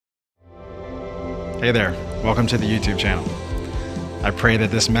Hey there, welcome to the YouTube channel. I pray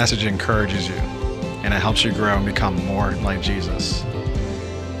that this message encourages you and it helps you grow and become more like Jesus.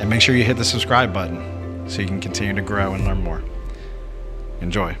 And make sure you hit the subscribe button so you can continue to grow and learn more.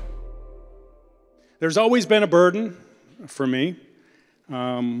 Enjoy. There's always been a burden for me,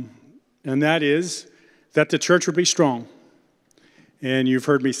 and that is that the church would be strong. And you've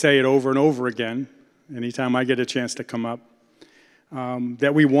heard me say it over and over again, anytime I get a chance to come up,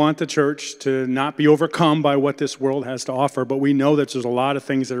 that we want the church to not be overcome by what this world has to offer, but we know that there's a lot of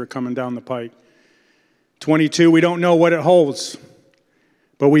things that are coming down the pike. 22, we don't know what it holds,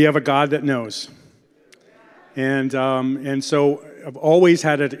 but we have a God that knows. And so I've always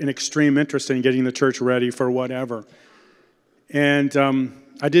had an extreme interest in getting the church ready for whatever. And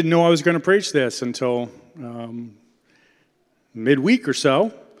I didn't know I was going to preach this until midweek or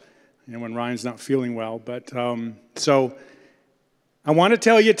so, when Ryan's not feeling well. But so I want to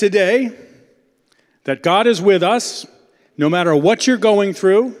tell you today that God is with us no matter what you're going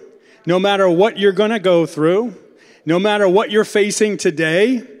through, no matter what you're going to go through, no matter what you're facing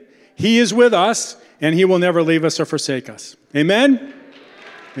today. He is with us, and He will never leave us or forsake us. Amen?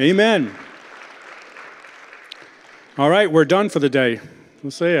 Amen. All right, we're done for the day. We'll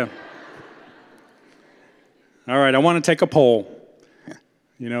see you. All right, I want to take a poll.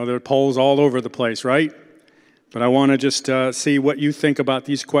 You know, there are polls all over the place, right? But I want to just see what you think about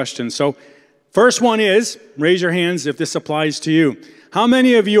these questions. So, first one is, raise your hands if this applies to you. How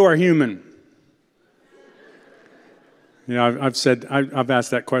many of you are human? You know, I've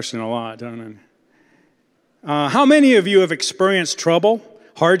asked that question a lot, don't I? How many of you have experienced trouble,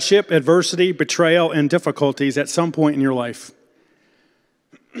 hardship, adversity, betrayal, and difficulties at some point in your life?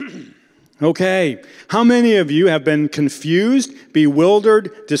 Okay. How many of you have been confused,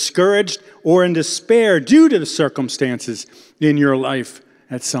 bewildered, discouraged, or in despair due to the circumstances in your life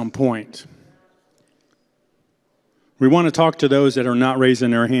at some point? We want to talk to those that are not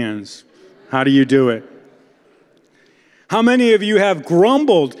raising their hands. How do you do it? How many of you have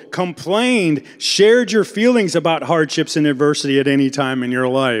grumbled, complained, shared your feelings about hardships and adversity at any time in your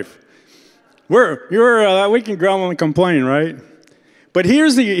life? We can grumble and complain, right? But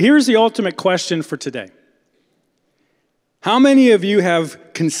here's the ultimate question for today. How many of you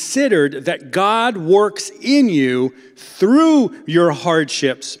have considered that God works in you through your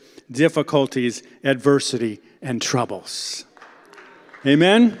hardships, difficulties, adversity, and troubles?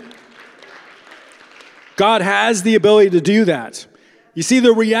 Amen? God has the ability to do that. You see,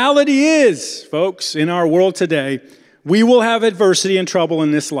 the reality is, folks, in our world today, we will have adversity and trouble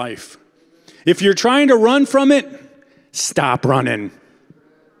in this life. If you're trying to run from it, stop running.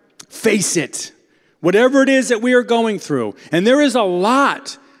 Face it. Whatever it is that we are going through. And there is a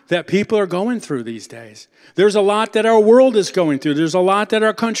lot that people are going through these days. There's a lot that our world is going through. There's a lot that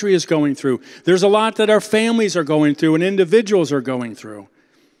our country is going through. There's a lot that our families are going through and individuals are going through.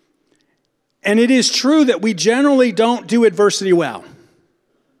 And it is true that we generally don't do adversity well.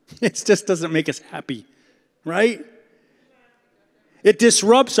 It just doesn't make us happy, right? It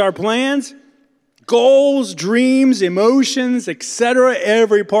disrupts our plans, goals, dreams, emotions, etc.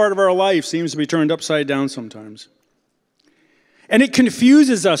 Every part of our life seems to be turned upside down sometimes. And it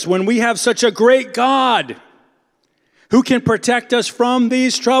confuses us when we have such a great God who can protect us from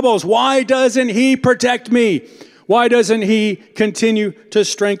these troubles. Why doesn't He protect me? Why doesn't He continue to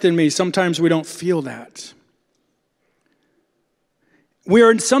strengthen me? Sometimes we don't feel that.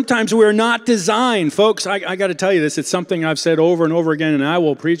 Sometimes we are not designed. Folks, I got to tell you this. It's something I've said over and over again, and I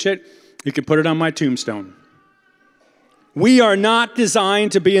will preach it. You can put it on my tombstone. We are not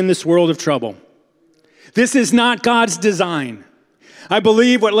designed to be in this world of trouble. This is not God's design. I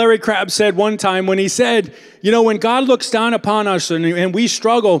believe what Larry Crabb said one time when he said, you know, when God looks down upon us and we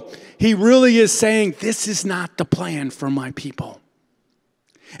struggle, He really is saying, this is not the plan for my people.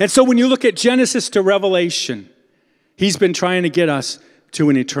 And so when you look at Genesis to Revelation, He's been trying to get us to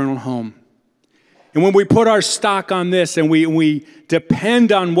an eternal home. And when we put our stock on this and we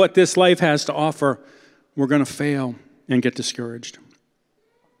depend on what this life has to offer, we're going to fail and get discouraged.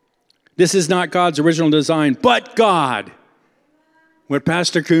 This is not God's original design, but God. What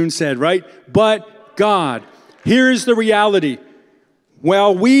Pastor Kuhn said, right? But God. Here's the reality.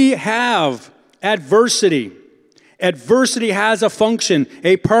 Well, we have adversity. Adversity has a function,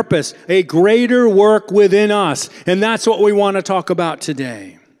 a purpose, a greater work within us. And that's what we want to talk about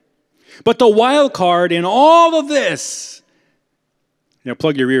today. But the wild card in all of this,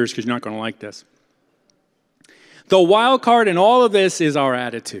 plug your ears because you're not going to like this. The wild card in all of this is our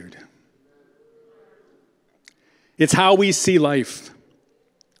attitude. It's how we see life.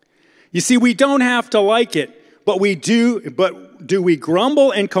 You see, we don't have to like it, but we do. But do we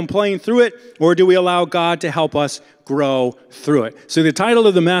grumble and complain through it, or do we allow God to help us grow through it? So the title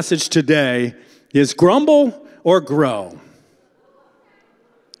of the message today is Grumble or Grow.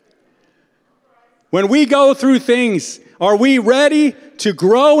 When we go through things, are we ready to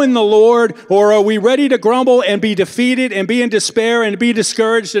grow in the Lord, or are we ready to grumble and be defeated and be in despair and be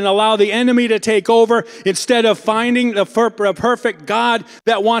discouraged and allow the enemy to take over instead of finding the perfect God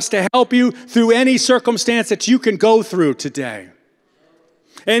that wants to help you through any circumstance that you can go through today?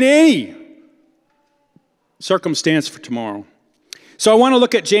 And any circumstance for tomorrow. So I want to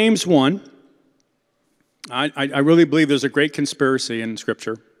look at James 1. I really believe there's a great conspiracy in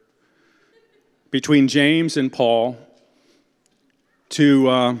Scripture between James and Paul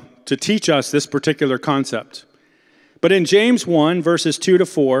to teach us this particular concept. But in James 1, verses 2 to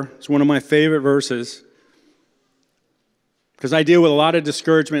 4, it's one of my favorite verses, because I deal with a lot of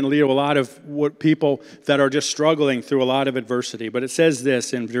discouragement and deal with a lot of people that are just struggling through a lot of adversity. But it says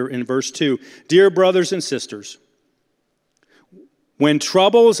this in verse 2, "Dear brothers and sisters, when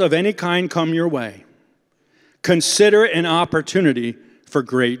troubles of any kind come your way, consider it an opportunity for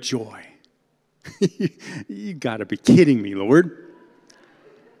great joy." You got to be kidding me, Lord.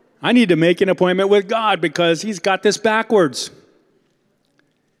 I need to make an appointment with God because he's got this backwards.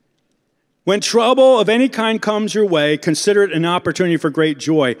 When trouble of any kind comes your way, consider it an opportunity for great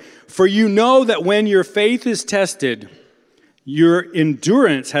joy. For you know that when your faith is tested, your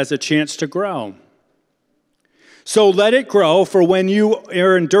endurance has a chance to grow. So let it grow, for when your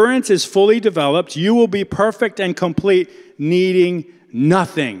endurance is fully developed, you will be perfect and complete, needing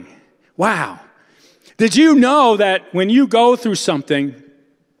nothing. Wow. Did you know that when you go through something,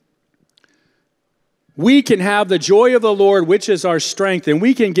 we can have the joy of the Lord, which is our strength, and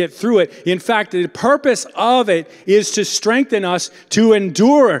we can get through it. In fact, the purpose of it is to strengthen us to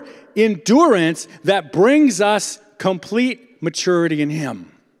endure endurance that brings us complete maturity in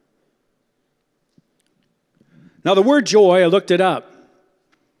Him. Now, the word joy, I looked it up.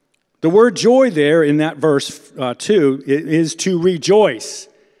 The word joy there in that verse 2 is to rejoice,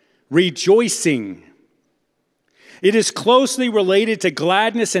 rejoicing. It is closely related to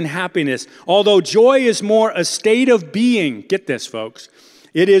gladness and happiness, although joy is more a state of being. Get this, folks.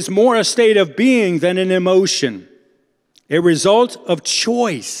 It is more a state of being than an emotion, a result of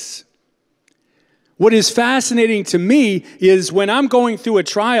choice. What is fascinating to me is when I'm going through a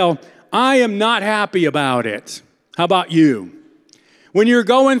trial, I am not happy about it. How about you? When you're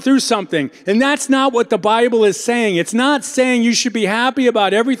going through something, and that's not what the Bible is saying. It's not saying you should be happy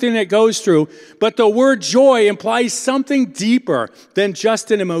about everything that goes through, but the word joy implies something deeper than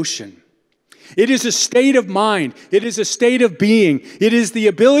just an emotion. It is a state of mind. It is a state of being. It is the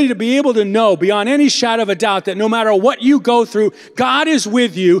ability to be able to know beyond any shadow of a doubt that no matter what you go through, God is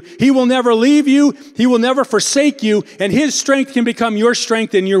with you. He will never leave you. He will never forsake you, and His strength can become your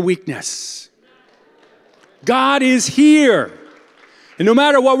strength in your weakness. God is here. And no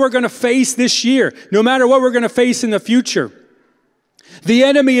matter what we're going to face this year, no matter what we're going to face in the future, the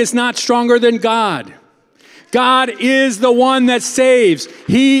enemy is not stronger than God. God is the one that saves.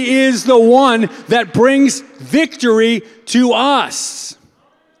 He is the one that brings victory to us.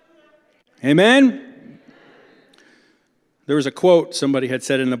 Amen? There was a quote somebody had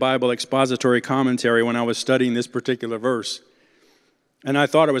said in the Bible expository commentary when I was studying this particular verse, and I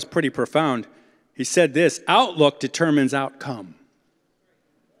thought it was pretty profound. He said this, "Outlook determines outcome."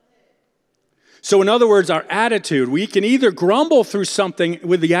 So in other words, our attitude, we can either grumble through something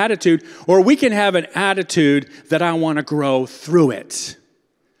with the attitude, or we can have an attitude that I want to grow through it.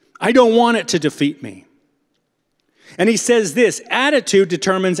 I don't want it to defeat me. And he says this, attitude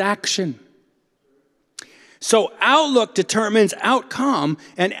determines action. So outlook determines outcome,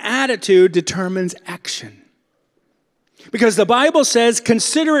 and attitude determines action. Because the Bible says,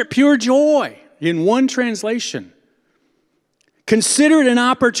 consider it pure joy in one translation. Consider it an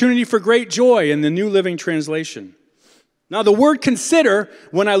opportunity for great joy in the New Living Translation. Now, the word consider,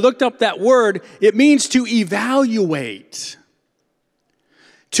 when I looked up that word, it means to evaluate.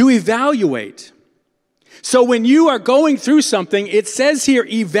 To evaluate. So when you are going through something, it says here,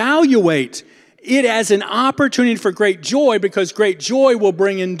 evaluate it as an opportunity for great joy, because great joy will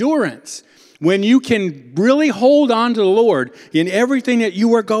bring endurance. When you can really hold on to the Lord in everything that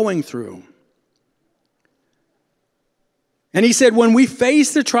you are going through. And he said, when we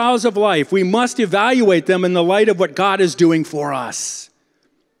face the trials of life, we must evaluate them in the light of what God is doing for us.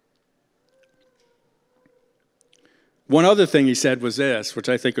 One other thing he said was this, which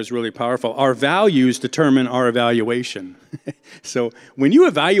I think was really powerful. Our values determine our evaluation. So when you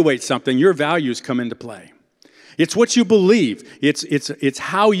evaluate something, your values come into play. It's what you believe. It's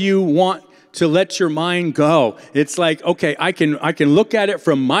how you want to let your mind go. It's like, okay, I can look at it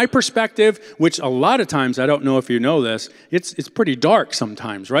from my perspective, which a lot of times, I don't know if you know this, it's pretty dark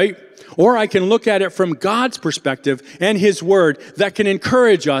sometimes, right? Or I can look at it from God's perspective and His Word that can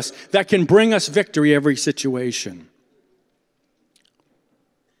encourage us, that can bring us victory every situation.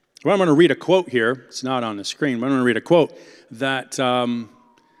 Well, I'm going to read a quote here. It's not on the screen, but I'm going to read a quote that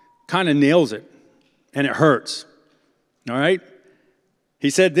kind of nails it, and it hurts. All right? He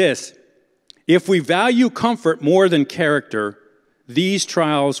said this, "If we value comfort more than character, these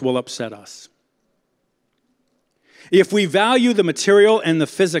trials will upset us. If we value the material and the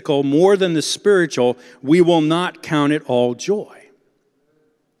physical more than the spiritual, we will not count it all joy.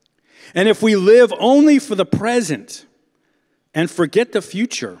 And if we live only for the present and forget the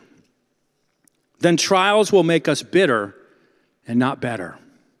future, then trials will make us bitter and not better."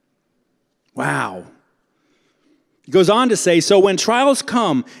 Wow. He goes on to say, "So when trials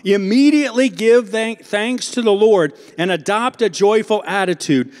come, immediately give thanks to the Lord and adopt a joyful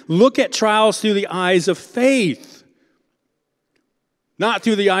attitude. Look at trials through the eyes of faith, not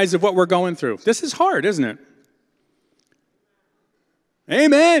through the eyes of what we're going through." This is hard, isn't it?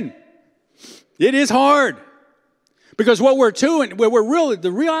 Amen. It is hard. Because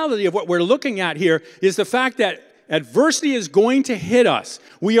the reality of what we're looking at here is the fact that adversity is going to hit us.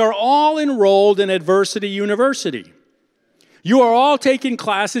 We are all enrolled in Adversity University. You are all taking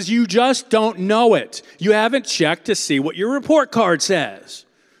classes, you just don't know it. You haven't checked to see what your report card says.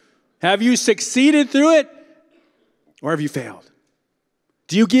 Have you succeeded through it, or have you failed?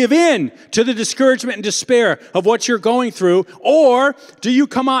 Do you give in to the discouragement and despair of what you're going through, or do you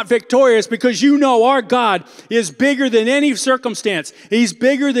come out victorious because you know our God is bigger than any circumstance? He's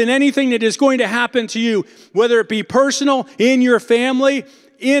bigger than anything that is going to happen to you, whether it be personal, in your family,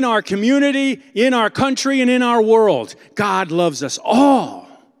 in our community, in our country, and in our world. God loves us all.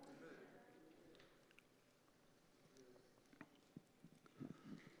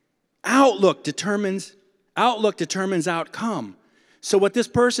 Outlook determines outcome. So what this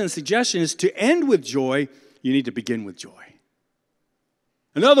person's suggestion is, to end with joy, you need to begin with joy.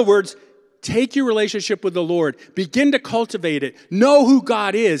 In other words, take your relationship with the Lord, begin to cultivate it, know who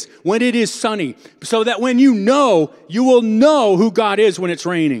God is when it is sunny, so that when you will know who God is when it's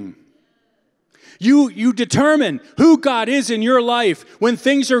raining. You determine who God is in your life when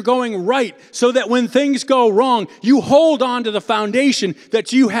things are going right, so that when things go wrong, you hold on to the foundation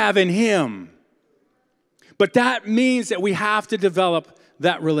that you have in Him. But that means that we have to develop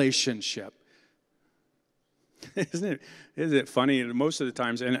that relationship. Isn't it funny? Most of the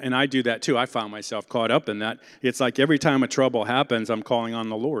times, and I do that too, I found myself caught up in that. It's like every time a trouble happens, I'm calling on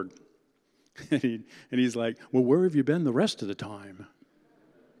the Lord. And He's like, well, where have you been the rest of the time?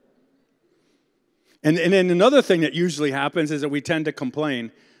 And then another thing that usually happens is that we tend to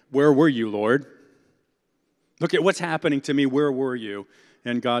complain, where were you, Lord? Look at what's happening to me, where were you?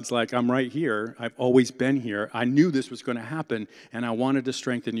 And God's like, I'm right here. I've always been here. I knew this was going to happen, and I wanted to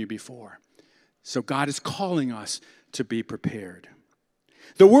strengthen you before. So God is calling us to be prepared.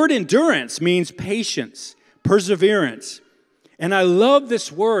 The word endurance means patience, perseverance. And I love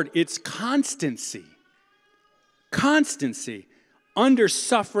this word. It's constancy. Constancy under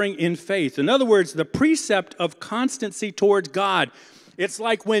suffering in faith. In other words, the precept of constancy towards God. It's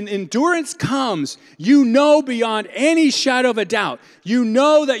like when endurance comes, you know beyond any shadow of a doubt. You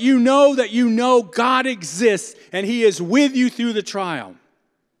know God exists and He is with you through the trial.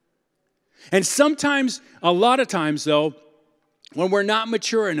 And sometimes, a lot of times though, when we're not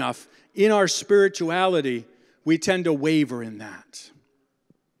mature enough in our spirituality, we tend to waver in that.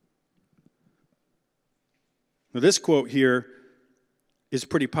 Now this quote here is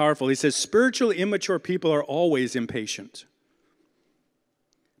pretty powerful. He says, spiritually immature people are always impatient.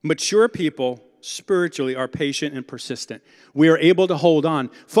 Mature people spiritually are patient and persistent. We are able to hold on.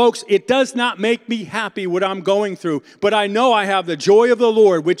 Folks, it does not make me happy what I'm going through, but I know I have the joy of the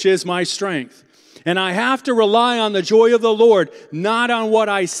Lord, which is my strength. And I have to rely on the joy of the Lord, not on what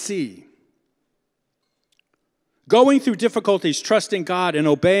I see. Going through difficulties, trusting God and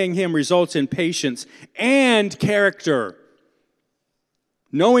obeying Him results in patience and character.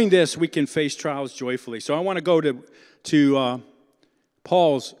 Knowing this, we can face trials joyfully. So I want to go to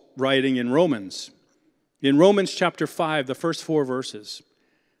Paul's writing in Romans. In Romans chapter 5, the first 4 verses.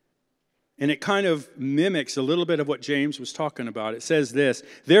 And it kind of mimics a little bit of what James was talking about. It says this,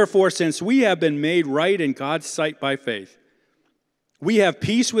 therefore, since we have been made right in God's sight by faith, we have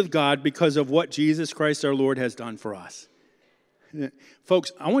peace with God because of what Jesus Christ our Lord has done for us.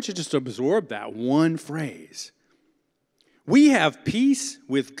 Folks, I want you just to absorb that one phrase. We have peace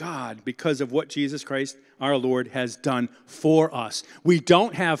with God because of what Jesus Christ, our Lord, has done for us. We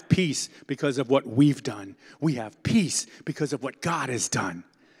don't have peace because of what we've done. We have peace because of what God has done.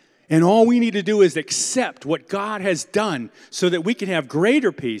 And all we need to do is accept what God has done so that we can have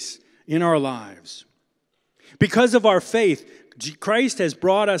greater peace in our lives. Because of our faith, Christ has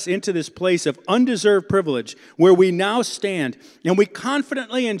brought us into this place of undeserved privilege where we now stand and we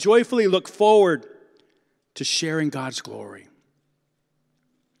confidently and joyfully look forward to sharing God's glory.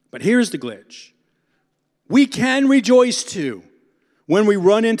 But here's the glitch. We can rejoice too when we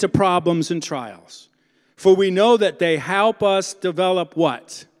run into problems and trials, for we know that they help us develop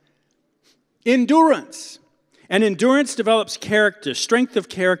what? Endurance. And endurance develops character, strength of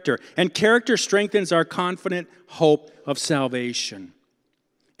character, and character strengthens our confident hope of salvation.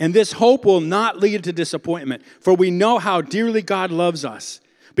 And this hope will not lead to disappointment, for we know how dearly God loves us,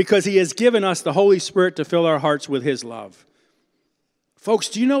 because he has given us the Holy Spirit to fill our hearts with his love. Folks,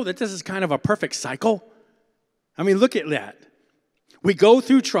 do you know that this is kind of a perfect cycle? I mean, look at that. We go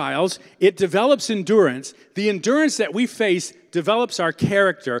through trials, it develops endurance. The endurance that we face develops our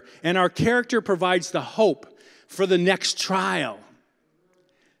character, and our character provides the hope for the next trial.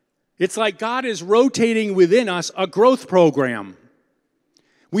 It's like God is rotating within us a growth program.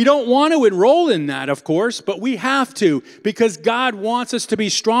 We don't want to enroll in that, of course, but we have to because God wants us to be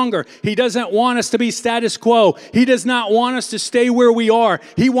stronger. He doesn't want us to be status quo. He does not want us to stay where we are.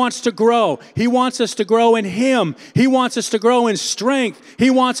 He wants to grow. He wants us to grow in him. He wants us to grow in strength. He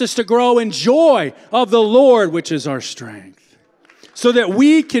wants us to grow in joy of the Lord, which is our strength, so that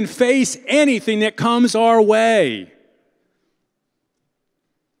we can face anything that comes our way.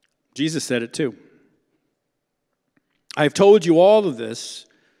 Jesus said it too. I've told you all of this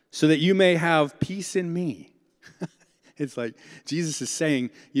so that you may have peace in me. It's like Jesus is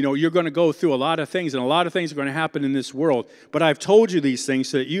saying, you know, you're going to go through a lot of things, and a lot of things are going to happen in this world. But I've told you these things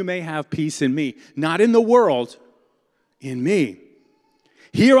so that you may have peace in me. Not in the world, in me.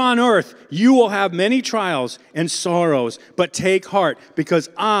 Here on earth, you will have many trials and sorrows, but take heart, because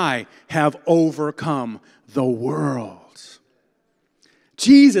I have overcome the world.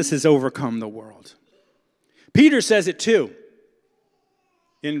 Jesus has overcome the world. Peter says it too.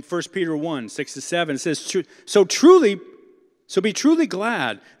 In 1 Peter 1, 6-7, it says, So be truly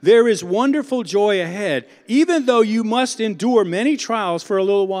glad. There is wonderful joy ahead, even though you must endure many trials for a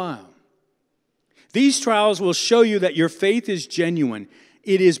little while. These trials will show you that your faith is genuine.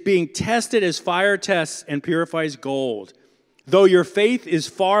 It is being tested as fire tests and purifies gold, though your faith is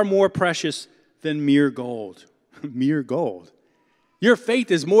far more precious than mere gold. Mere gold. Your faith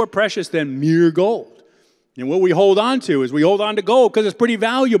is more precious than mere gold. And what we hold on to is we hold on to gold because it's pretty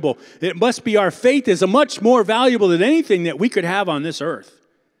valuable. It must be our faith is much more valuable than anything that we could have on this earth.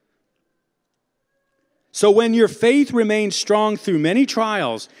 So when your faith remains strong through many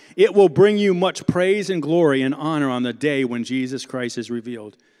trials, it will bring you much praise and glory and honor on the day when Jesus Christ is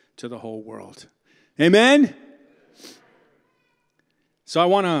revealed to the whole world. Amen? So I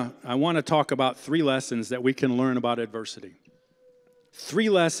want to talk about 3 lessons that we can learn about adversity. 3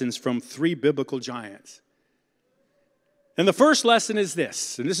 lessons from 3 biblical giants. And the first lesson is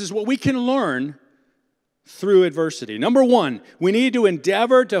this, and this is what we can learn through adversity. Number 1, we need to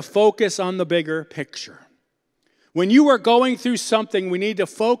endeavor to focus on the bigger picture. When you are going through something, we need to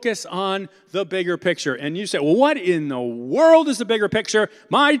focus on the bigger picture. And you say, well, what in the world is the bigger picture?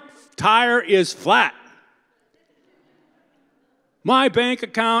 My tire is flat. My bank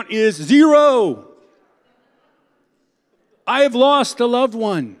account is 0. I have lost a loved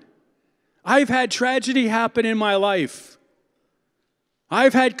one. I've had tragedy happen in my life.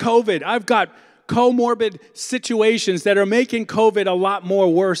 I've had COVID. I've got comorbid situations that are making COVID a lot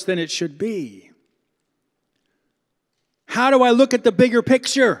more worse than it should be. How do I look at the bigger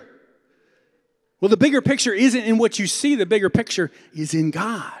picture? Well, the bigger picture isn't in what you see. The bigger picture is in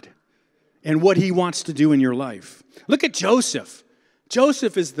God and what he wants to do in your life. Look at Joseph.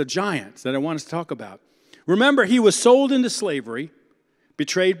 Joseph is the giant that I want us to talk about. Remember, he was sold into slavery,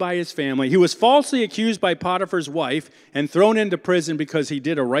 betrayed by his family. He was falsely accused by Potiphar's wife and thrown into prison because he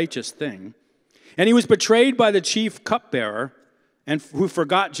did a righteous thing. And he was betrayed by the chief cupbearer, and who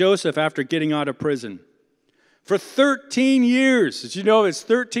forgot Joseph after getting out of prison. For 13 years, did you know it's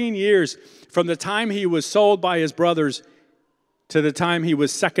 13 years from the time he was sold by his brothers to the time he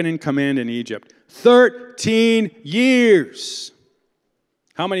was second in command in Egypt. 13 years.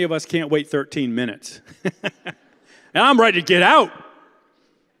 How many of us can't wait 13 minutes? And I'm ready to get out.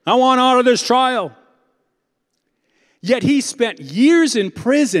 I want out of this trial. Yet he spent years in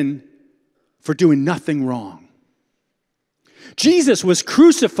prison for doing nothing wrong. Jesus was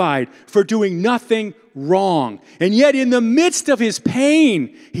crucified for doing nothing wrong. And yet in the midst of his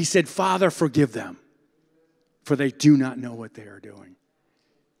pain, he said, Father, forgive them, for they do not know what they are doing.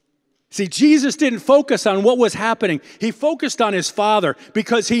 See, Jesus didn't focus on what was happening. He focused on his Father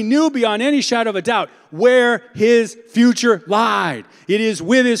because he knew beyond any shadow of a doubt where his future lied. It is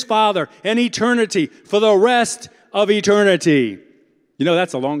with his Father and eternity for the rest of eternity. You know,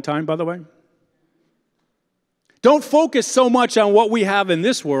 that's a long time, by the way. Don't focus so much on what we have in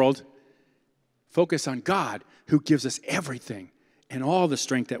this world. Focus on God, who gives us everything and all the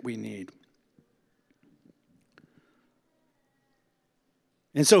strength that we need.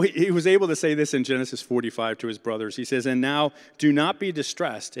 And so he was able to say this in Genesis 45 to his brothers. He says, and now do not be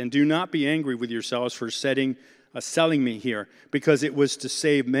distressed and do not be angry with yourselves for selling me here, because it was to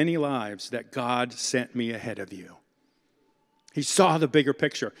save many lives that God sent me ahead of you. He saw the bigger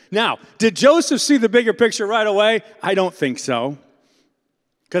picture. Now, did Joseph see the bigger picture right away? I don't think so.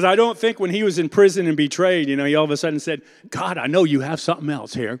 Because I don't think when he was in prison and betrayed, he all of a sudden said, God, I know you have something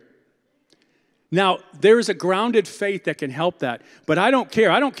else here. Now, there is a grounded faith that can help that. But I don't care.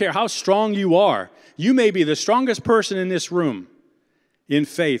 I don't care how strong you are. You may be the strongest person in this room in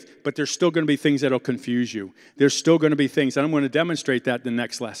faith, but there's still going to be things that will confuse you. There's still going to be things, and I'm going to demonstrate that in the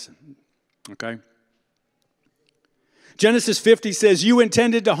next lesson. Okay? Genesis 50 says, you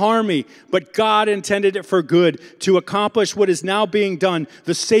intended to harm me, but God intended it for good, to accomplish what is now being done,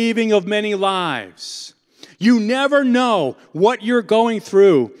 the saving of many lives. You never know what you're going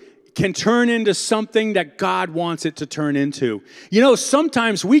through can turn into something that God wants it to turn into.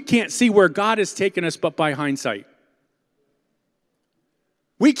 Sometimes we can't see where God has taken us but by hindsight.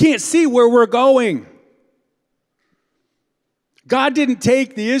 We can't see where we're going. God didn't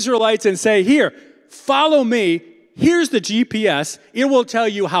take the Israelites and say, here, follow me. Here's the GPS. It will tell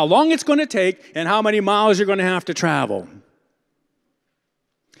you how long it's going to take and how many miles you're going to have to travel.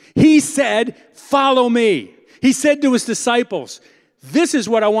 He said, follow me. He said to his disciples, this is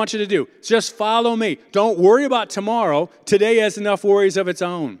what I want you to do. Just follow me. Don't worry about tomorrow. Today has enough worries of its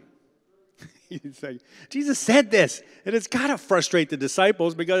own. Jesus said this, and it's got to frustrate the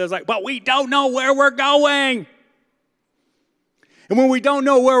disciples because it's like, but we don't know where we're going. And when we don't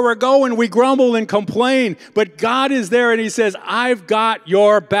know where we're going, we grumble and complain. But God is there and he says, I've got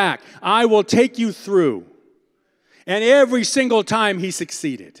your back. I will take you through. And every single time he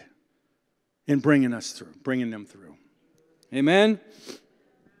succeeded in bringing them through. Amen?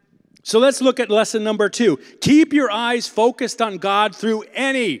 So let's look at lesson number 2. Keep your eyes focused on God through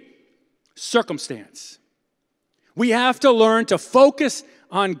any circumstance. We have to learn to focus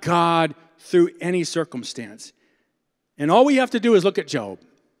on God through any circumstance. And all we have to do is look at Job.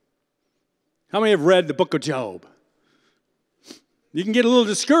 How many have read the book of Job? You can get a little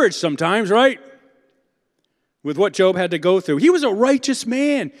discouraged sometimes, right? With what Job had to go through. He was a righteous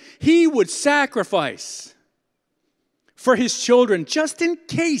man. He would sacrifice for his children just in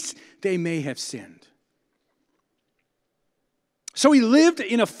case they may have sinned. So he lived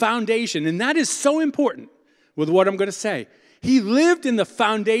in a foundation, and that is so important with what I'm going to say. He lived in the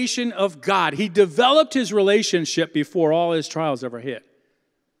foundation of God. He developed his relationship before all his trials ever hit.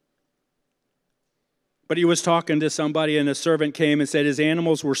 But he was talking to somebody, and a servant came and said his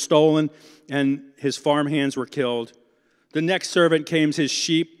animals were stolen and his farm hands were killed. The next servant came, his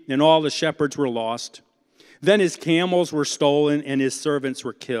sheep and all the shepherds were lost. Then his camels were stolen and his servants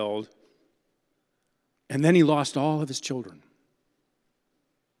were killed. And then he lost all of his children.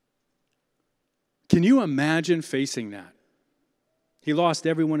 Can you imagine facing that? He lost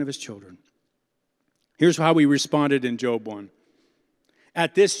every one of his children. Here's how he responded in Job 1.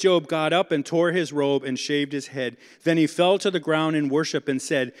 At this, Job got up and tore his robe and shaved his head. Then he fell to the ground in worship and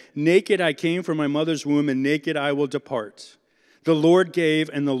said, naked I came from my mother's womb, and naked I will depart. The Lord gave,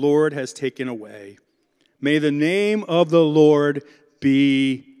 and the Lord has taken away. May the name of the Lord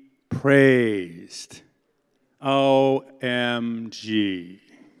be praised. OMG.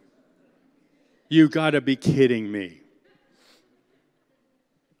 You got to be kidding me.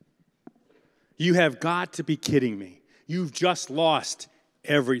 You have got to be kidding me. You've just lost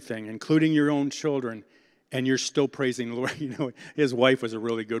everything, including your own children, and you're still praising the Lord. His wife was a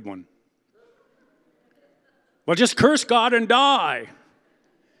really good one. Well, just curse God and die.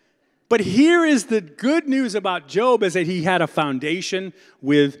 But here is the good news about Job, is that he had a foundation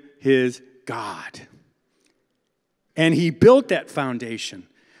with his God. And he built that foundation.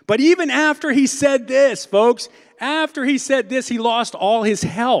 But even after he said this, folks, after he said this, he lost all his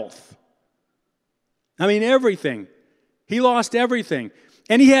health. I mean, everything. He lost everything.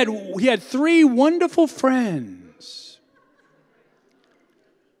 And he had 3 wonderful friends.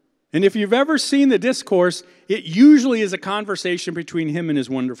 And if you've ever seen the discourse, it usually is a conversation between him and his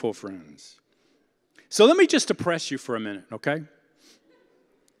wonderful friends. So let me just depress you for a minute, okay?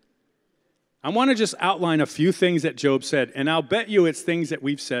 I want to just outline a few things that Job said, and I'll bet you it's things that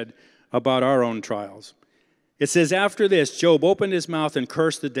we've said about our own trials. It says, after this, Job opened his mouth and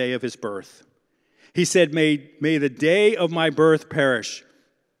cursed the day of his birth. He said, may the day of my birth perish,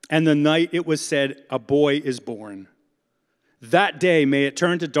 and the night it was said, a boy is born. That day may it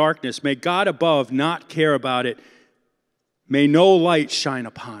turn to darkness. May God above not care about it. May no light shine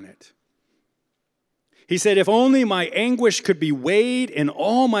upon it. He said, if only my anguish could be weighed and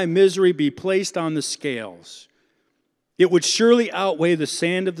all my misery be placed on the scales, it would surely outweigh the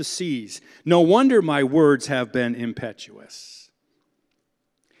sand of the seas. No wonder my words have been impetuous.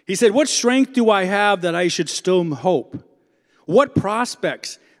 He said, what strength do I have that I should still hope? What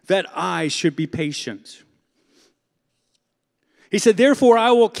prospects that I should be patient? He said, therefore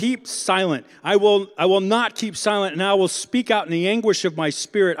I will keep silent. I will not keep silent, and I will speak out in the anguish of my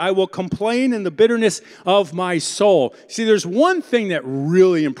spirit. I will complain in the bitterness of my soul. See, there's one thing that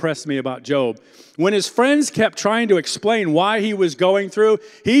really impressed me about Job. When his friends kept trying to explain why he was going through,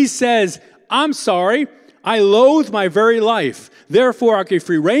 he says, I'm sorry, I loathe my very life. Therefore I give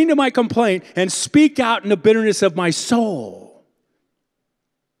free rein to my complaint and speak out in the bitterness of my soul.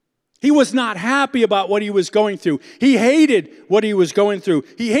 He was not happy about what he was going through. He hated what he was going through.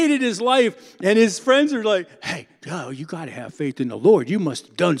 He hated his life. And his friends are like, hey, you got to have faith in the Lord. You must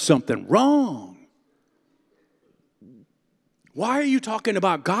have done something wrong. Why are you talking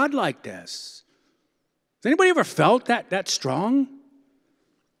about God like this? Has anybody ever felt that strong?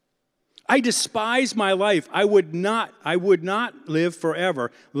 I despise my life. I would not live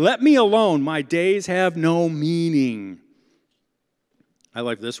forever. Let me alone. My days have no meaning. I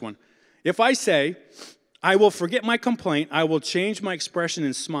like this one. If I say, I will forget my complaint, I will change my expression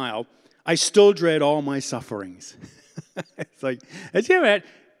and smile, I still dread all my sufferings. It's like,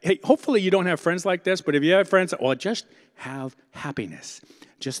 hey, hopefully you don't have friends like this, but if you have friends, well, just have happiness,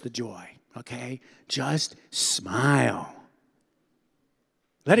 just the joy, okay? Just smile.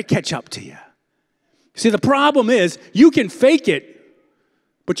 Let it catch up to you. See, the problem is you can fake it,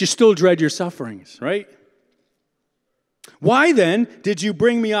 but you still dread your sufferings, right? Why then did you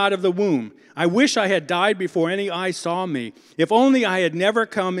bring me out of the womb? I wish I had died before any eye saw me. If only I had never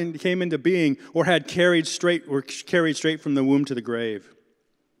came into being or had carried straight from the womb to the grave.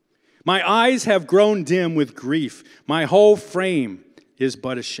 My eyes have grown dim with grief. My whole frame is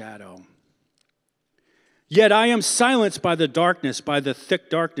but a shadow. Yet I am silenced by the darkness, by the thick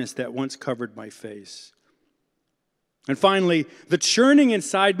darkness that once covered my face. And finally, the churning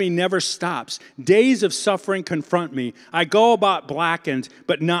inside me never stops. Days of suffering confront me. I go about blackened,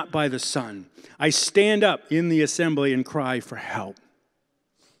 but not by the sun. I stand up in the assembly and cry for help.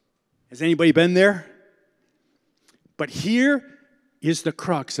 Has anybody been there? But here is the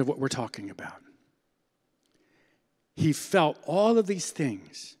crux of what we're talking about. He felt all of these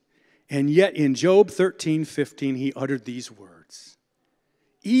things, and yet in Job 13:15, he uttered these words.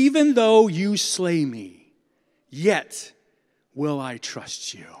 Even though you slay me, yet will I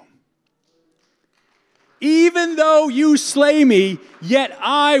trust you. Even though you slay me, yet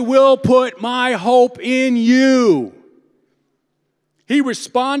I will put my hope in you. He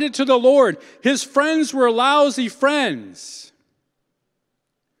responded to the Lord. His friends were lousy friends.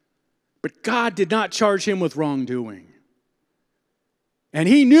 But God did not charge him with wrongdoing. And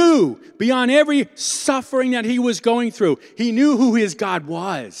he knew beyond every suffering that he was going through, he knew who his God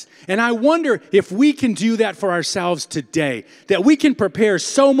was. And I wonder if we can do that for ourselves today, that we can prepare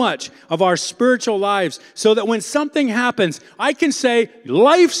so much of our spiritual lives so that when something happens, I can say,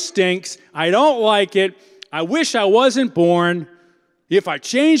 life stinks, I don't like it, I wish I wasn't born. If I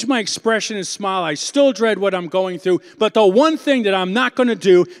change my expression and smile, I still dread what I'm going through. But the one thing that I'm not going to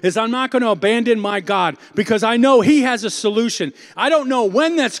do is I'm not going to abandon my God because I know he has a solution. I don't know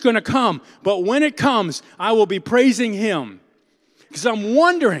when that's going to come, but when it comes, I will be praising him. Because I'm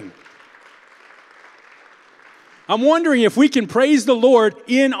wondering if we can praise the Lord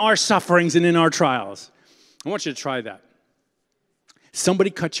in our sufferings and in our trials. I want you to try that.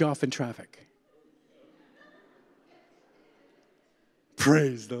 Somebody cut you off in traffic.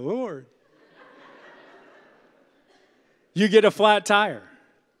 Praise the Lord. You get a flat tire.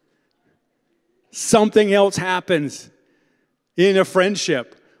 Something else happens in a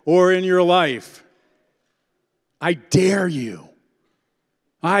friendship or in your life. I dare you.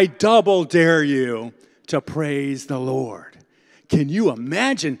 I double dare you to praise the Lord. Can you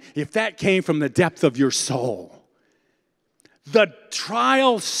imagine if that came from the depth of your soul? The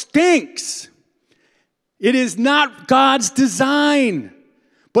trial stinks. It is not God's design.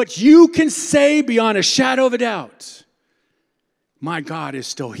 But you can say beyond a shadow of a doubt, my God is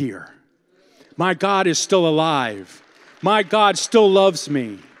still here. My God is still alive. My God still loves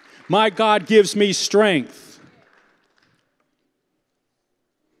me. My God gives me strength.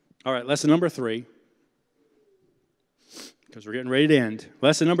 All right, lesson number 3, because we're getting ready to end.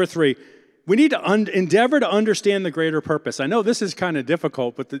 Lesson number 3, we need to endeavor to understand the greater purpose. I know this is kind of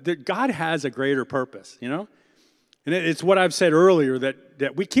difficult, but God has a greater purpose, you know? And it's what I've said earlier,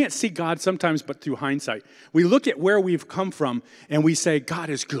 that we can't see God sometimes but through hindsight. We look at where we've come from and we say, God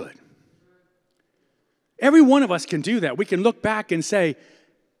is good. Every one of us can do that. We can look back and say,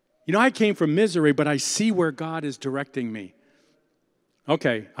 you know, I came from misery, but I see where God is directing me.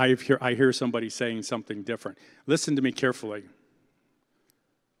 Okay, I hear somebody saying something different. Listen to me carefully,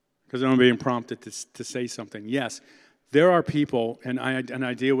 because I'm being prompted to say something. Yes, there are people, and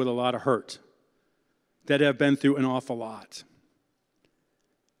I deal with a lot of hurt, that have been through an awful lot.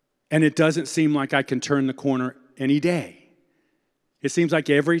 And it doesn't seem like I can turn the corner any day. It seems like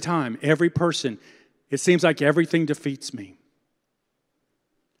every time, every person, it seems like everything defeats me.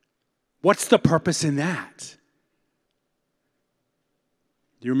 What's the purpose in that?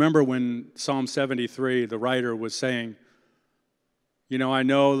 Do you remember when Psalm 73, the writer was saying, you know, I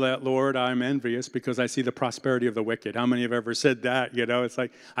know that, Lord, I'm envious because I see the prosperity of the wicked. How many have ever said that? You know, it's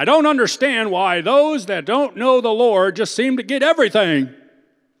like, I don't understand why those that don't know the Lord just seem to get everything.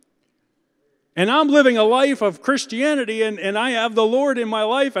 And I'm living a life of Christianity, and I have the Lord in my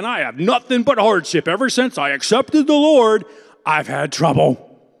life, and I have nothing but hardship. Ever since I accepted the Lord, I've had trouble.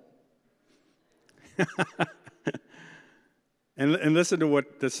 And listen to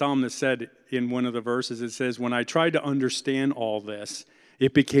what the psalmist said in one of the verses. It says, when I tried to understand all this,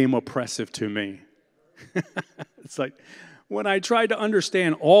 it became oppressive to me. It's like, when I tried to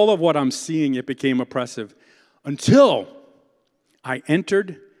understand all of what I'm seeing, it became oppressive until I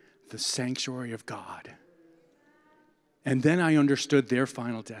entered the sanctuary of God. And then I understood their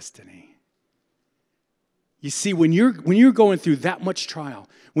final destiny. You see, when you're going through that much trial,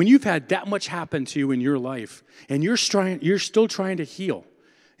 when you've had that much happen to you in your life, and you're still trying to heal,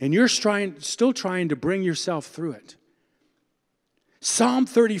 and you're still trying to bring yourself through it. Psalm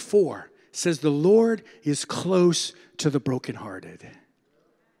 34 says, the Lord is close to the brokenhearted.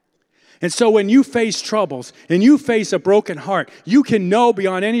 And so when you face troubles and you face a broken heart, you can know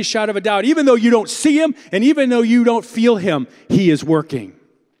beyond any shadow of a doubt, even though you don't see him and even though you don't feel him, he is working.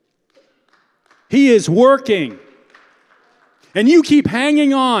 He is working. And you keep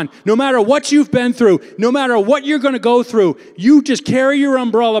hanging on, no matter what you've been through, no matter what you're going to go through. You just carry your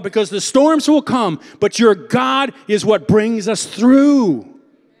umbrella because the storms will come, but your God is what brings us through.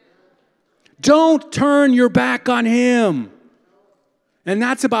 Don't turn your back on him. And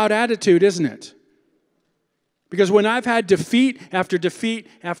that's about attitude, isn't it? Because when I've had defeat after defeat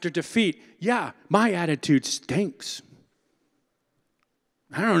after defeat, yeah, my attitude stinks.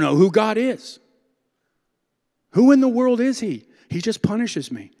 I don't know who God is. Who in the world is he? He just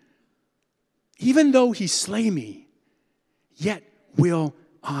punishes me. Even though he slay me, yet will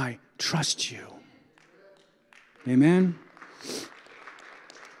I trust you. Amen?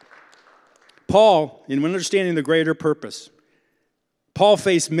 Paul, in understanding the greater purpose, Paul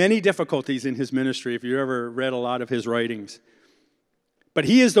faced many difficulties in his ministry, if you ever read a lot of his writings. But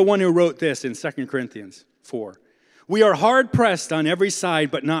he is the one who wrote this in 2 Corinthians 4. We are hard-pressed on every side,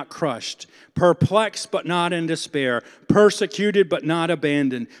 but not crushed, perplexed, but not in despair, persecuted, but not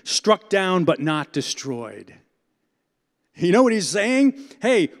abandoned, struck down, but not destroyed. You know what he's saying?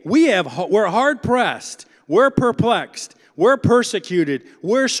 Hey, we're hard-pressed, we're perplexed, we're persecuted,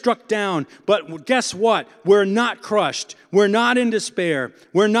 we're struck down, but guess what? We're not crushed, we're not in despair,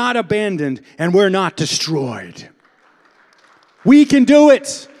 we're not abandoned, and we're not destroyed. We can do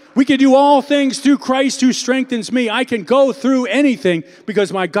it. We can do all things through Christ who strengthens me. I can go through anything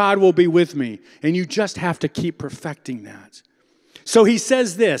because my God will be with me. And you just have to keep perfecting that. So he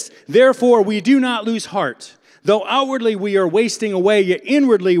says this, therefore we do not lose heart. Though outwardly we are wasting away, yet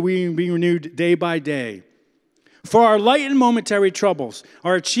inwardly we are being renewed day by day. For our light and momentary troubles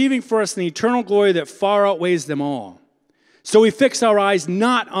are achieving for us an eternal glory that far outweighs them all. So we fix our eyes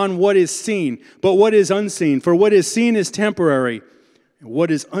not on what is seen, but what is unseen. For what is seen is temporary, and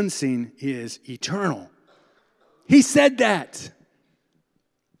what is unseen is eternal. He said that.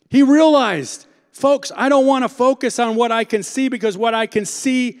 He realized, folks, I don't want to focus on what I can see because what I can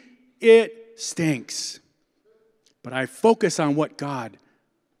see, it stinks. But I focus on what God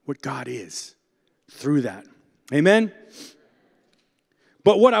is through that. Amen?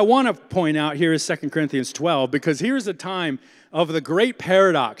 But what I want to point out here is 2 Corinthians 12, because here's a time of the great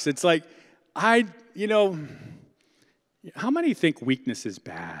paradox. It's like, How many think weakness is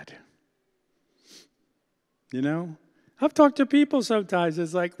bad? You know? I've talked to people sometimes.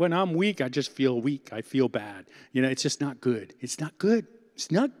 It's like, when I'm weak, I just feel weak. I feel bad. You know, it's just not good. It's not good. It's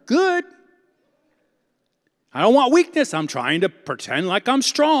not good. I don't want weakness. I'm trying to pretend like I'm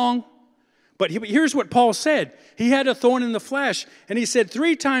strong. But here's what Paul said. He had a thorn in the flesh, and he said,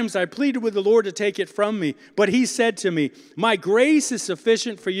 3 times I pleaded with the Lord to take it from me. But he said to me, my grace is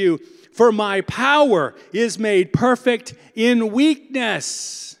sufficient for you, for my power is made perfect in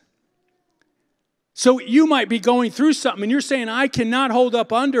weakness. So you might be going through something, and you're saying, I cannot hold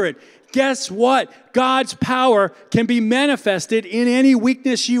up under it. Guess what? God's power can be manifested in any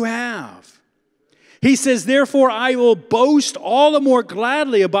weakness you have. He says, therefore, I will boast all the more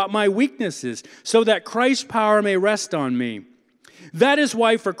gladly about my weaknesses, so that Christ's power may rest on me. That is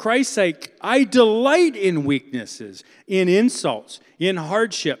why, for Christ's sake, I delight in weaknesses, in insults, in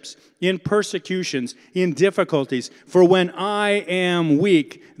hardships, in persecutions, in difficulties. For when I am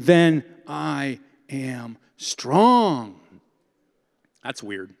weak, then I am strong. That's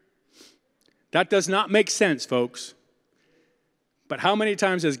weird. That does not make sense, folks. But how many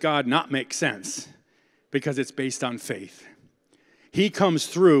times does God not make sense? Because it's based on faith. He comes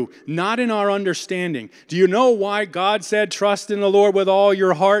through, not in our understanding. Do you know why God said, trust in the Lord with all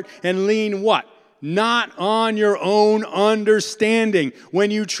your heart and lean what? Not on your own understanding.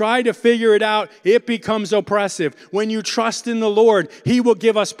 When you try to figure it out, it becomes oppressive. When you trust in the Lord, He will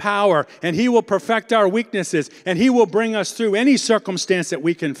give us power, and He will perfect our weaknesses, and He will bring us through any circumstance that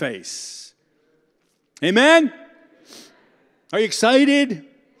we can face. Amen? Are you excited?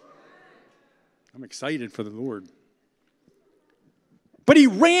 I'm excited for the Lord. But he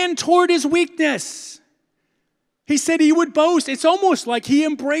ran toward his weakness. He said he would boast. It's almost like he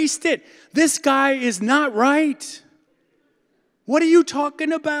embraced it. This guy is not right. What are you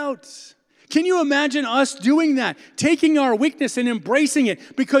talking about? Can you imagine us doing that? Taking our weakness and embracing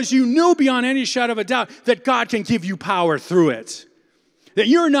it because you knew beyond any shadow of a doubt that God can give you power through it. That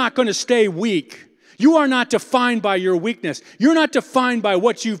you're not going to stay weak. You are not defined by your weakness. You're not defined by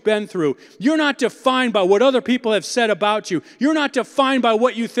what you've been through. You're not defined by what other people have said about you. You're not defined by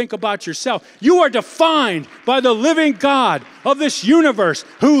what you think about yourself. You are defined by the living God of this universe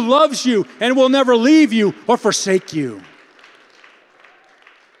who loves you and will never leave you or forsake you.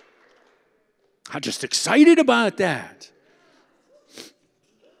 I'm just excited about that.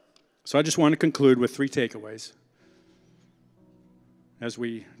 So I just want to conclude with 3 takeaways as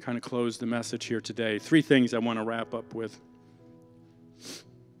we kind of close the message here today. 3 things I want to wrap up with.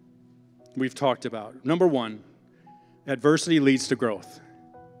 We've talked about. Number 1, adversity leads to growth.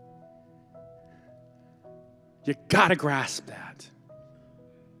 You got to grasp that.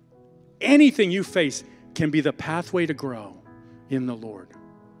 Anything you face can be the pathway to grow in the Lord.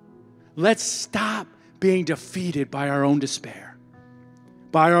 Let's stop being defeated by our own despair,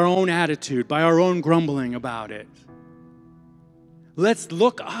 by our own attitude, by our own grumbling about it. Let's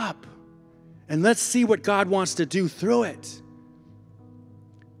look up and let's see what God wants to do through it.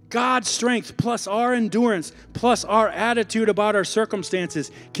 God's strength plus our endurance plus our attitude about our circumstances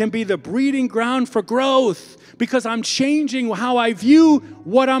can be the breeding ground for growth because I'm changing how I view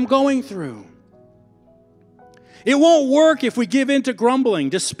what I'm going through. It won't work if we give in to grumbling,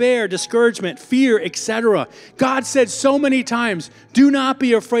 despair, discouragement, fear, etc. God said so many times, do not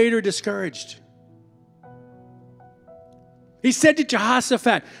be afraid or discouraged. He said to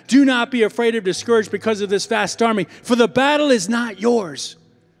Jehoshaphat, do not be afraid or discouraged because of this vast army, for the battle is not yours,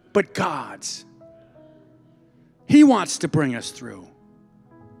 but God's. He wants to bring us through.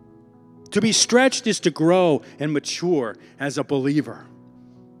 To be stretched is to grow and mature as a believer.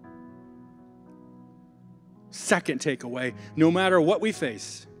 Second takeaway, no matter what we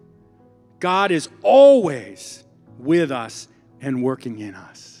face, God is always with us and working in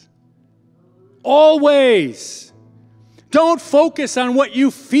us. Always. Don't focus on what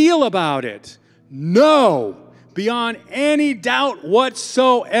you feel about it. Know beyond any doubt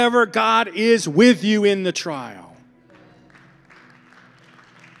whatsoever God is with you in the trial.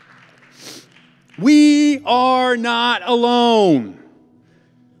 We are not alone.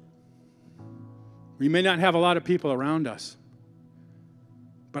 We may not have a lot of people around us,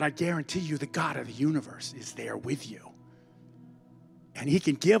 but I guarantee you the God of the universe is there with you. And He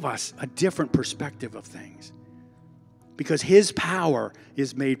can give us a different perspective of things because His power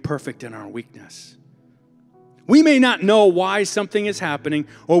is made perfect in our weakness. We may not know why something is happening,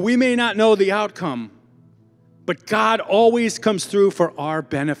 or we may not know the outcome, but God always comes through for our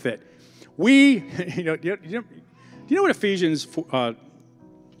benefit. Do you know what Ephesians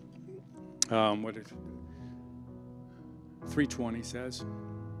 3:20 says?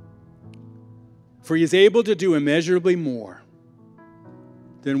 For he is able to do immeasurably more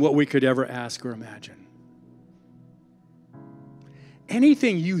than what we could ever ask or imagine.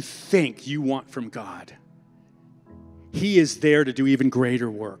 Anything you think you want from God, he is there to do even greater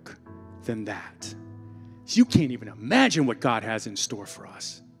work than that. You can't even imagine what God has in store for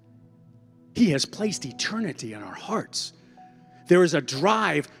us. He has placed eternity in our hearts. There is a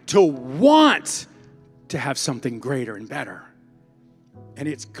drive to want to have something greater and better. And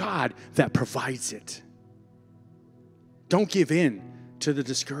it's God that provides it. Don't give in to the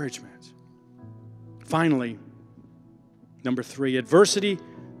discouragement. Finally, number 3, adversity.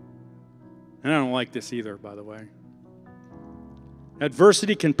 And I don't like this either, by the way.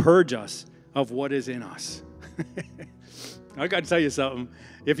 Adversity can purge us of what is in us. I got to tell you something.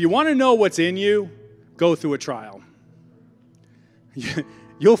 If you want to know what's in you, go through a trial.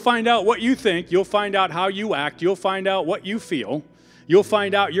 You'll find out what you think. You'll find out how you act. You'll find out what you feel. You'll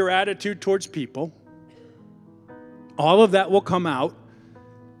find out your attitude towards people. All of that will come out.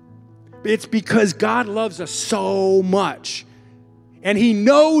 It's because God loves us so much. And he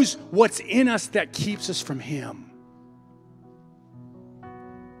knows what's in us that keeps us from him.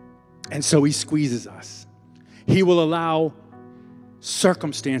 And so he squeezes us. He will allow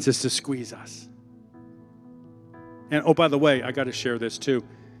circumstances to squeeze us. And oh, by the way, I got to share this too.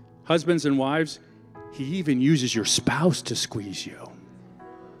 Husbands and wives, he even uses your spouse to squeeze you.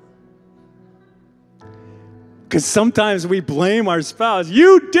 Because sometimes we blame our spouse.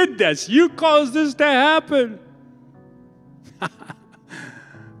 You did this. You caused this to happen.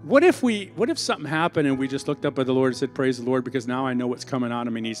 What if something happened and we just looked up at the Lord and said, praise the Lord, because now I know what's coming out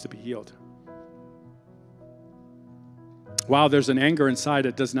of me needs to be healed. Wow, there's an anger inside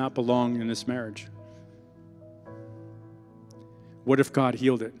that does not belong in this marriage. What if God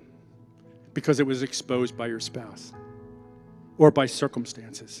healed it? Because it was exposed by your spouse, or by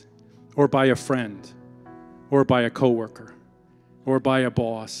circumstances, or by a friend, or by a coworker, or by a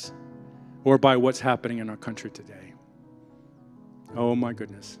boss, or by what's happening in our country today. Oh my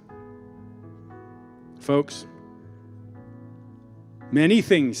goodness. Folks, many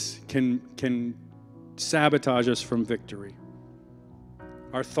things can sabotage us from victory.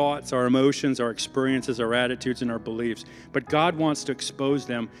 Our thoughts, our emotions, our experiences, our attitudes, and our beliefs. But God wants to expose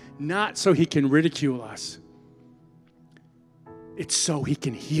them, not so he can ridicule us. It's so he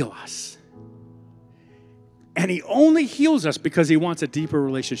can heal us. And he only heals us because he wants a deeper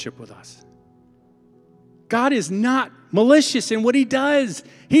relationship with us. God is not malicious in what he does.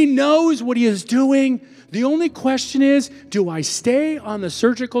 He knows what he is doing. The only question is, do I stay on the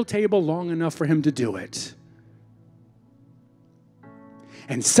surgical table long enough for him to do it?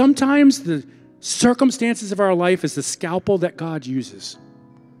 And sometimes the circumstances of our life is the scalpel that God uses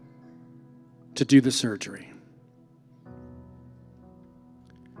to do the surgery.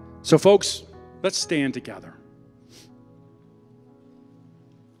 So folks, let's stand together.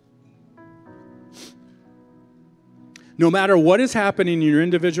 No matter what is happening in your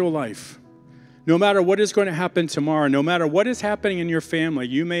individual life, no matter what is going to happen tomorrow, no matter what is happening in your family,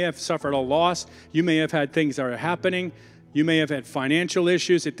 you may have suffered a loss, you may have had things that are happening, you may have had financial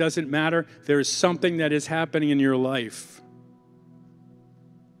issues, it doesn't matter. There is something that is happening in your life.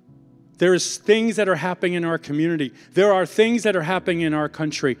 There is things that are happening in our community. There are things that are happening in our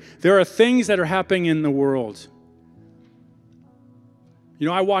country. There are things that are happening in the world. You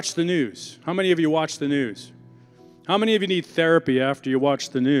know, I watch the news. How many of you watch the news? How many of you need therapy after you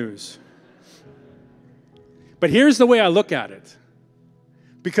watch the news? But here's the way I look at it.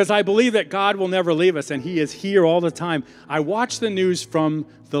 Because I believe that God will never leave us, and he is here all the time. I watch the news from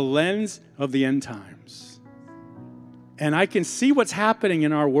the lens of the end times. And I can see what's happening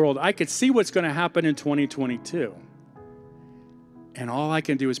in our world. I can see what's going to happen in 2022. And all I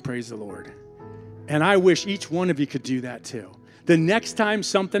can do is praise the Lord. And I wish each one of you could do that too. The next time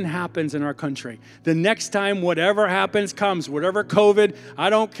something happens in our country, the next time whatever happens comes, whatever COVID,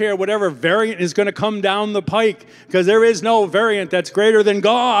 I don't care, whatever variant is going to come down the pike, because there is no variant that's greater than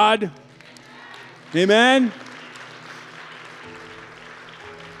God. Amen?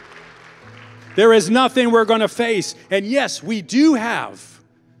 There is nothing we're going to face. And yes, we do have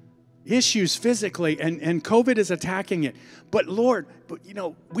issues physically, and COVID is attacking it. But Lord,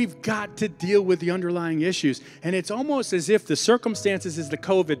 we've got to deal with the underlying issues. And it's almost as if the circumstances is the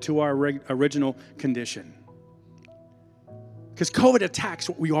COVID to our original condition. Because COVID attacks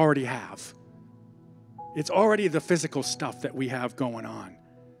what we already have. It's already the physical stuff that we have going on.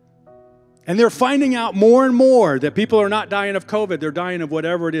 And they're finding out more and more that people are not dying of COVID. They're dying of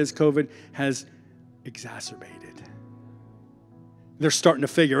whatever it is COVID has exacerbated. They're starting to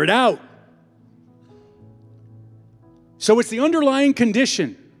figure it out. So it's the underlying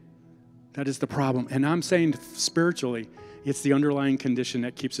condition That is the problem. And I'm saying spiritually, it's the underlying condition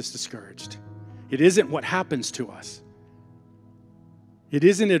that keeps us discouraged. It isn't what happens to us. It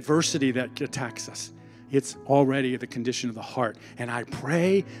isn't adversity that attacks us. It's already the condition of the heart. And I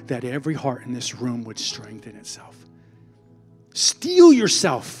pray that every heart in this room would strengthen itself. Steel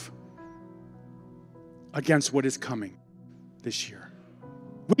yourself against what is coming this year.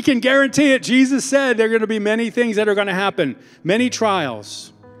 We can guarantee it. Jesus said there are going to be many things that are going to happen. Many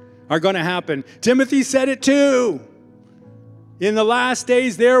trials are going to happen. Timothy said it too. In the last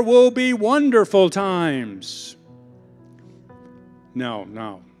days, there will be wonderful times.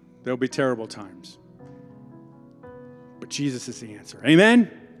 No. There'll be terrible times. But Jesus is the answer.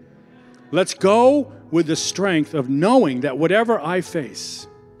 Amen? Let's go with the strength of knowing that whatever I face,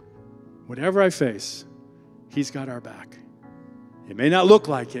 He's got our back. It may not look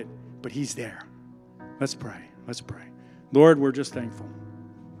like it, but He's there. Let's pray. Lord, we're just thankful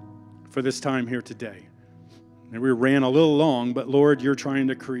for this time here today. And we ran a little long, but Lord, you're trying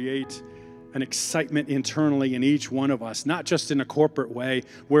to create an excitement internally in each one of us, not just in a corporate way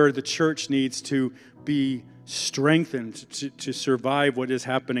where the church needs to be strengthened to survive what is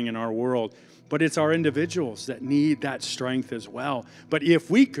happening in our world, but it's our individuals that need that strength as well. But if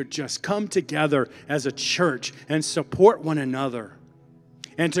we could just come together as a church and support one another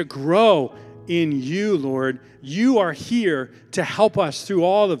and to grow in you, Lord, you are here to help us through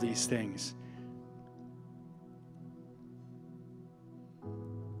all of these things.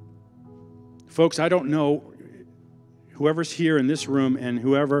 Folks, I don't know, whoever's here in this room and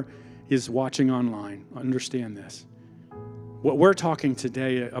whoever is watching online, understand this. What we're talking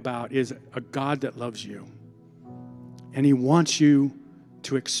today about is a God that loves you. And He wants you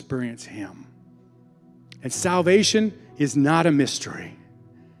to experience Him. And salvation is not a mystery.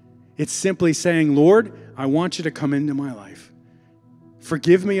 It's simply saying, Lord, I want you to come into my life.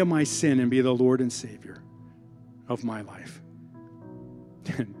 Forgive me of my sin and be the Lord and Savior of my life.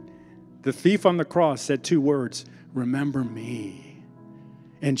 The thief on the cross said 2 words, remember me.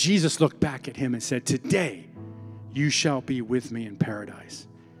 And Jesus looked back at him and said, today you shall be with me in paradise.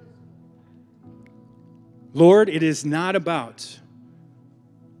 Lord, it is not about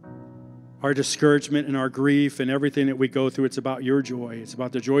our discouragement and our grief and everything that we go through. It's about your joy. It's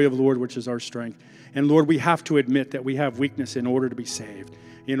about the joy of the Lord, which is our strength. And Lord, we have to admit that we have weakness in order to be saved,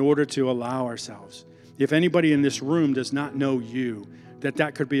 in order to allow ourselves. If anybody in this room does not know you,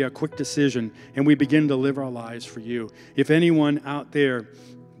 that could be a quick decision and we begin to live our lives for you. If anyone out there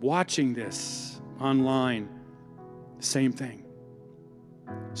watching this online, same thing.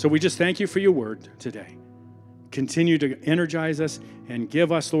 So we just thank you for your word today. Continue to energize us and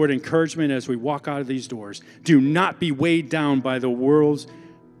give us, Lord, encouragement as we walk out of these doors. Do not be weighed down by the world's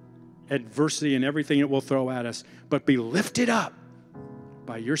adversity and everything it will throw at us, but be lifted up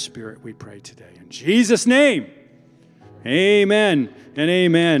by your Spirit, we pray today. In Jesus' name, amen and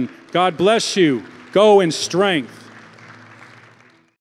amen. God bless you. Go in strength.